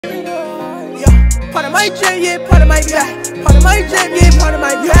of my gym, yeah, part of my back. Part of my gym, yeah, part of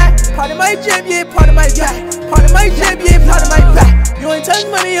my back. Part of my gym, yeah, part of my back. Part of my gym, yeah, part of my back. You ain't touch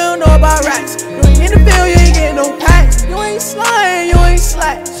money, you don't know about racks. You ain't in the field, you ain't getting no packs. You ain't slime, you ain't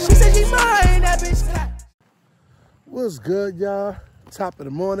slack. She said she mine, that bitch clap. What's good, y'all? Top of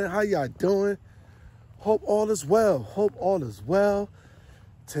the morning. How y'all doing? Hope all is well. Hope all is well.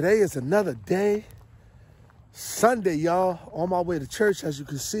 Today is another day. Sunday, y'all. On my way to church, as you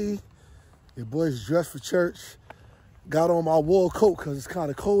can see. Your boy's dressed for church. Got on my wool coat because it's kind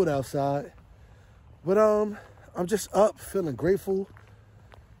of cold outside. But I'm just up, feeling grateful,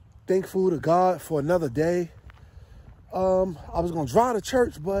 thankful to God for another day. I was going to drive to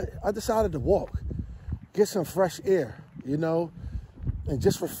church, but I decided to walk, get some fresh air, you know, and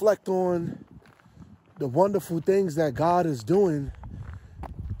just reflect on the wonderful things that God is doing.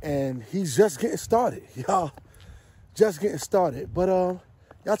 And he's just getting started, y'all. Just getting started. But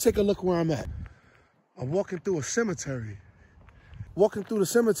y'all take a look where I'm at. I'm walking through a cemetery. Walking through the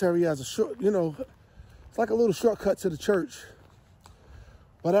cemetery as a short, you know, it's like a little shortcut to the church.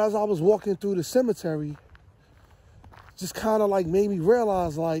 But as I was walking through the cemetery, just kind of like made me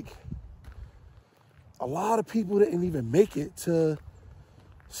realize, like, a lot of people didn't even make it to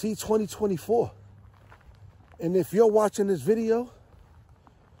see 2024. And if you're watching this video,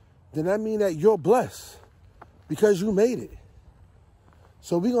 then that means that you're blessed because you made it.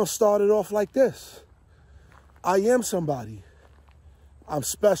 So we're going to start it off like this. I am somebody. I'm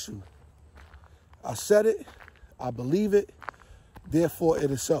special. I said it. I believe it. Therefore, it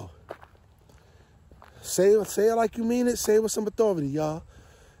is so. Say it like you mean it. Say it with some authority, y'all.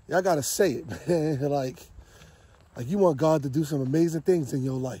 Y'all got to say it, man. like you want God to do some amazing things in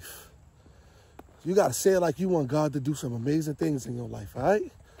your life. You got to say it like you want God to do some amazing things in your life, all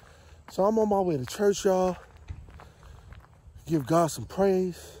right? So I'm on my way to church, y'all. Give God some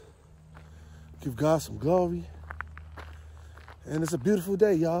praise. Give God some glory. And it's a beautiful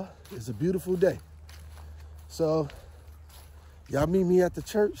day, y'all. It's a beautiful day. So y'all meet me at the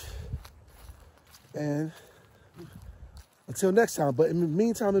church. And until next time. But in the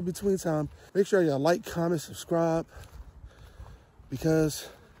meantime, in between time, make sure y'all like, comment, subscribe. Because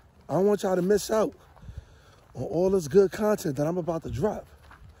I don't want y'all to miss out on all this good content that I'm about to drop.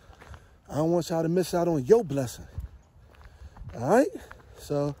 I don't want y'all to miss out on your blessing. All right?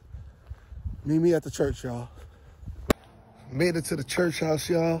 So, meet me at the church, y'all. Made it to the church house,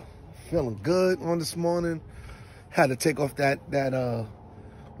 y'all. Feeling good on this morning. Had to take off that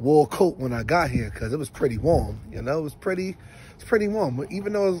wool coat when I got here because it was pretty warm. You know, it's pretty warm. But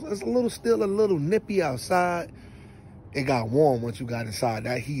even though it's still a little nippy outside, it got warm once you got inside.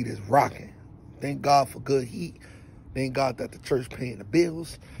 That heat is rocking. Thank God for good heat. Thank God that the church paying the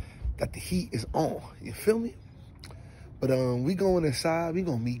bills, that the heat is on. You feel me? But we going inside. We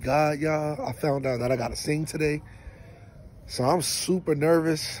gonna meet God, y'all. I found out that I gotta sing today. So I'm super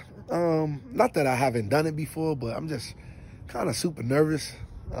nervous. Not that I haven't done it before, but I'm just kind of super nervous.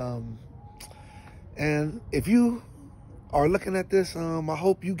 And if you are looking at this, I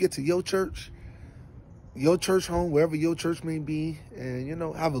hope you get to your church home, wherever your church may be, and, you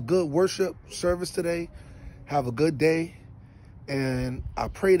know, have a good worship service today. Have a good day. And I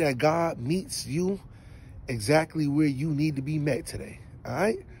pray that God meets you exactly where you need to be met today. All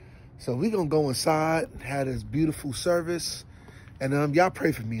right? So we're going to go inside, have this beautiful service. And y'all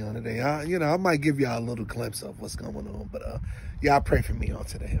pray for me on today. You know, I might give y'all a little glimpse of what's going on. But y'all pray for me on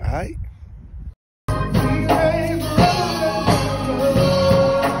today. All right?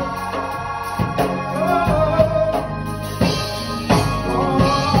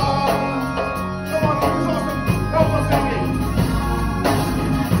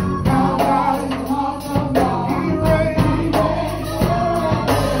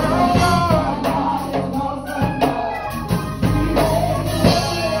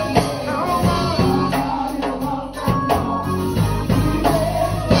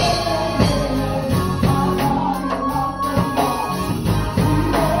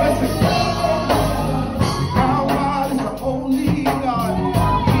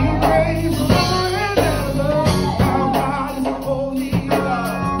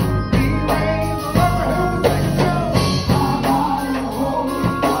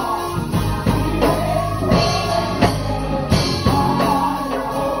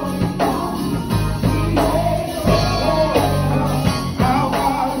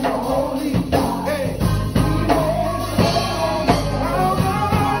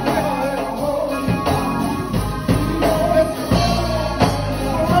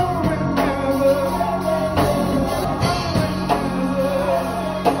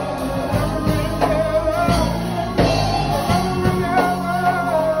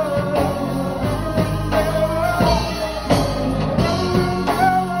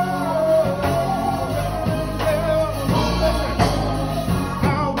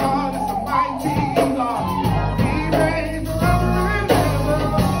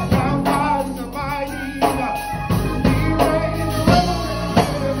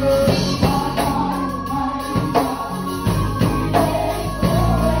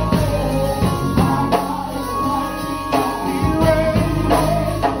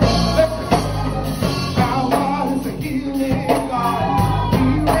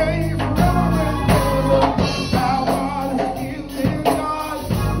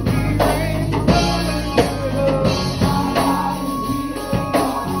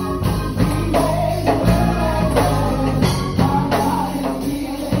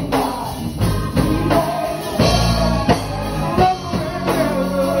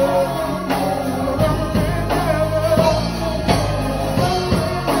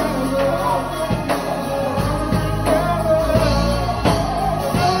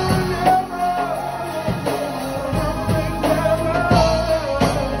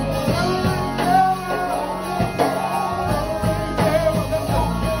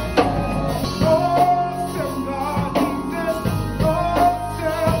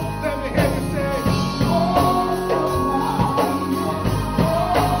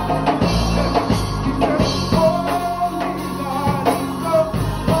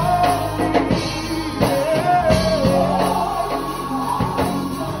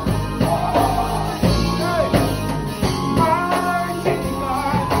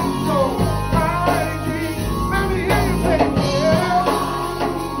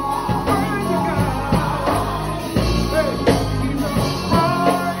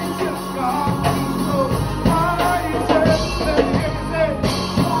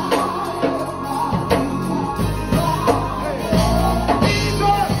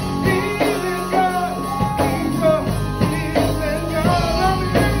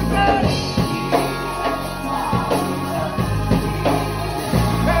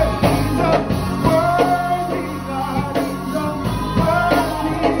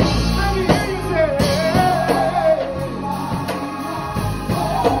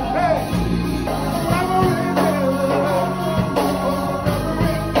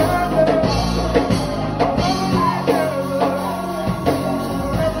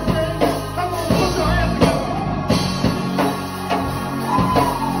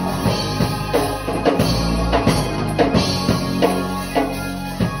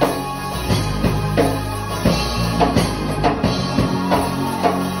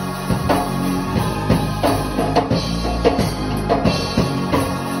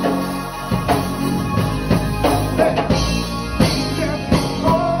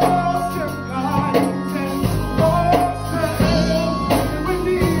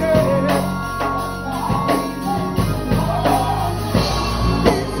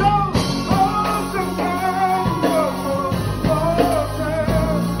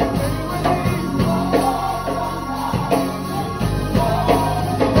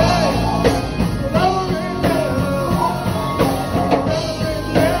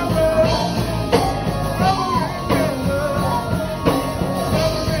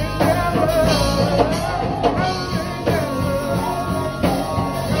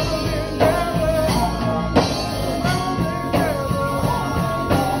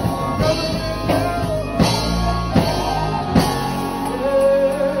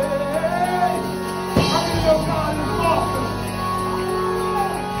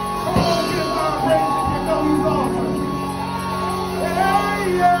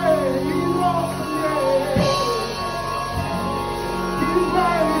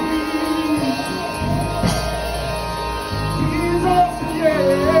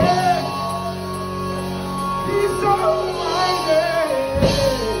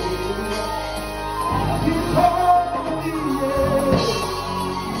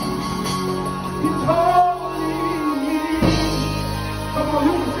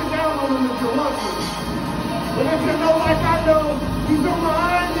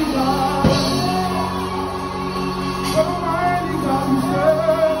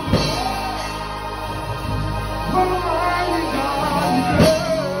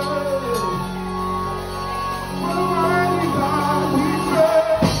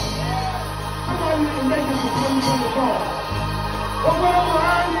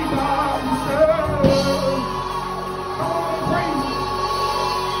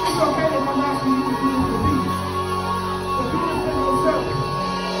 okay if I'm asking you to do this for me. But do this for yourself.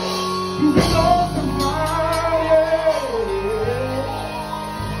 You belong to God, yeah.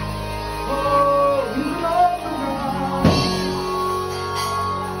 Oh, you belong to God.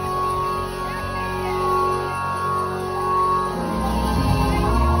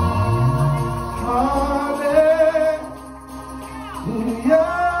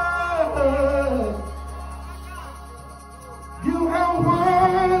 Hallelujah. You have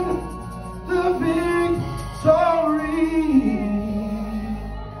won the victory.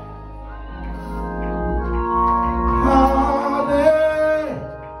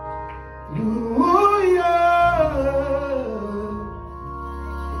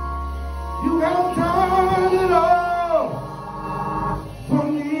 Hallelujah. You have done it all for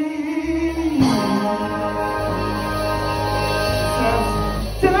me.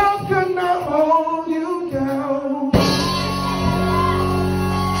 Death could not hold you down.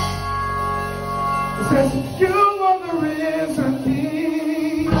 It says you are the risen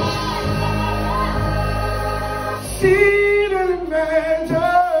King, seated in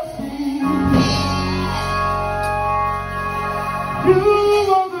majesty.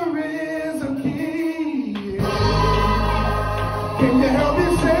 You are the risen King. Can you help me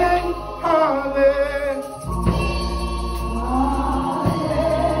sing hallelujah?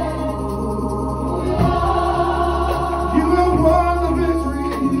 You have won the victory.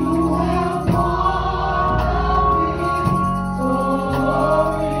 You have won the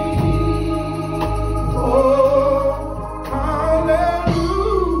victory. Oh, hallelujah.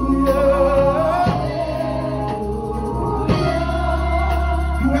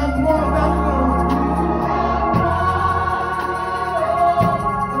 You have won that victory.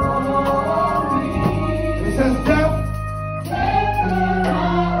 It says death.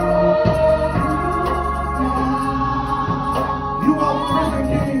 You are the risen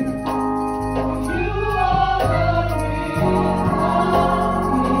King.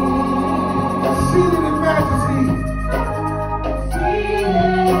 Seated in majesty.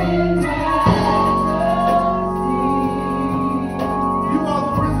 You are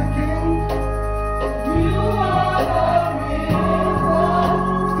the risen King.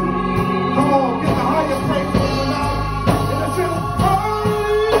 Come on, get the higher praise for him now. And it says,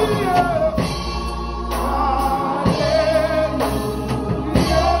 hallelujah.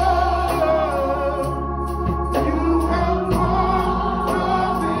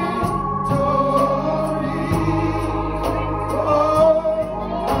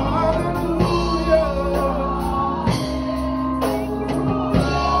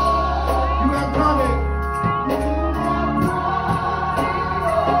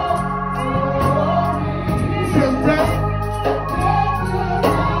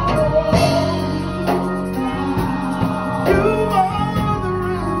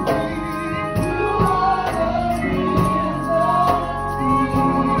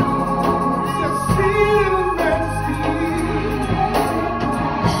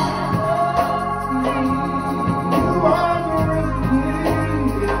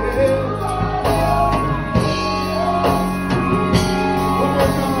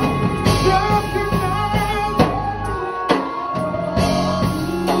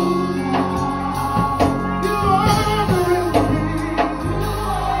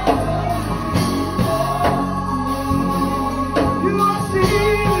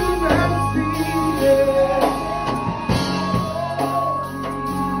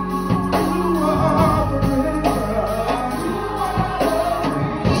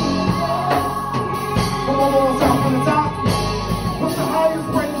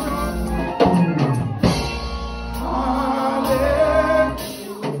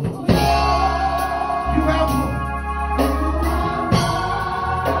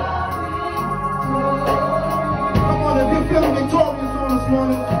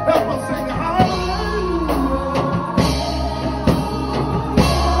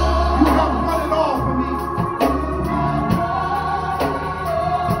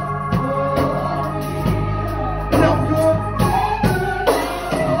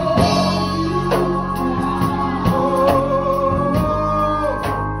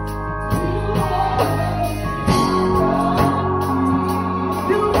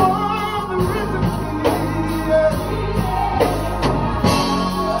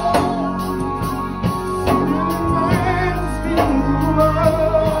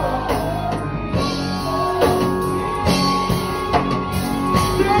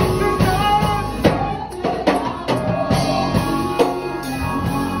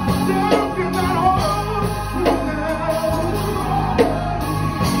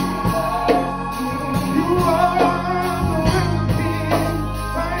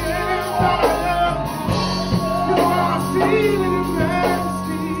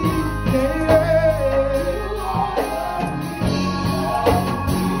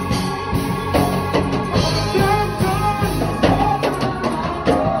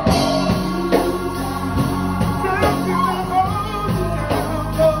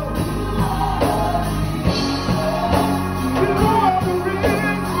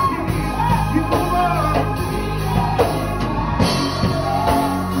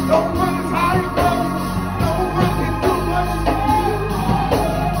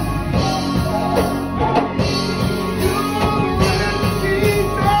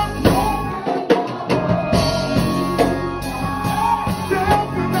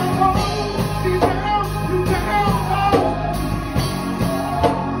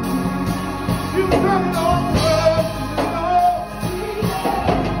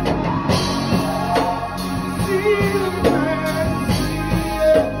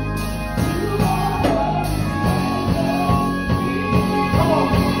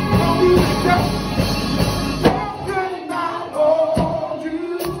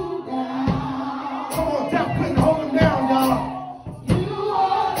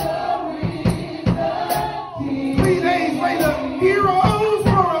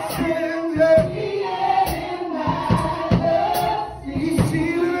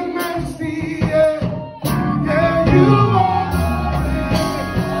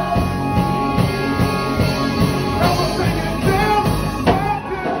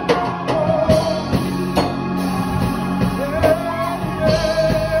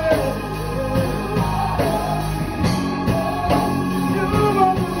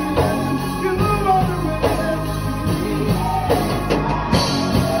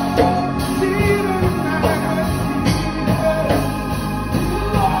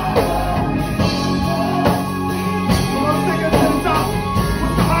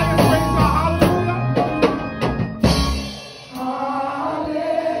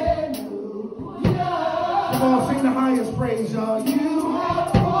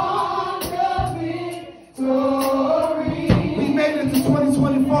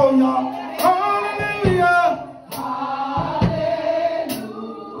 go, y'all. Hallelujah.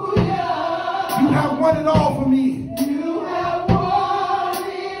 You have won it all for me. You have won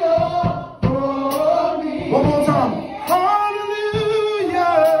it all for me. One more time.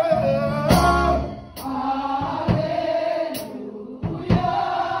 Hallelujah. Hallelujah.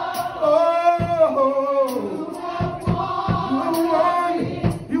 Oh,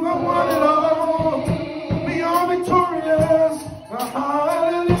 you have won it all. We are victorious.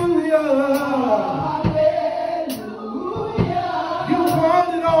 Hallelujah. Hallelujah. You won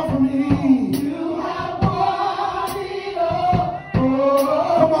it all for me.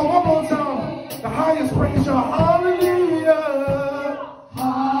 Come on, one more time. The highest praise, y'all. Hallelujah.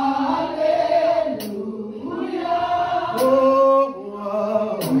 Hallelujah. Oh,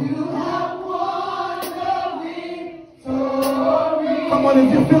 wow. You have won the victory. Come on, if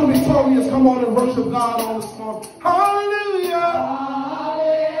you feel victorious, come on and worship God on this morning. Hallelujah.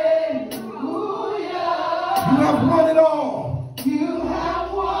 Hallelujah. You have won it all. You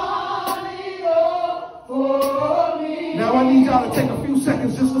have won it all for me. Now I need y'all to take a few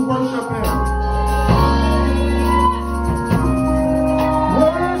seconds just to worship Him.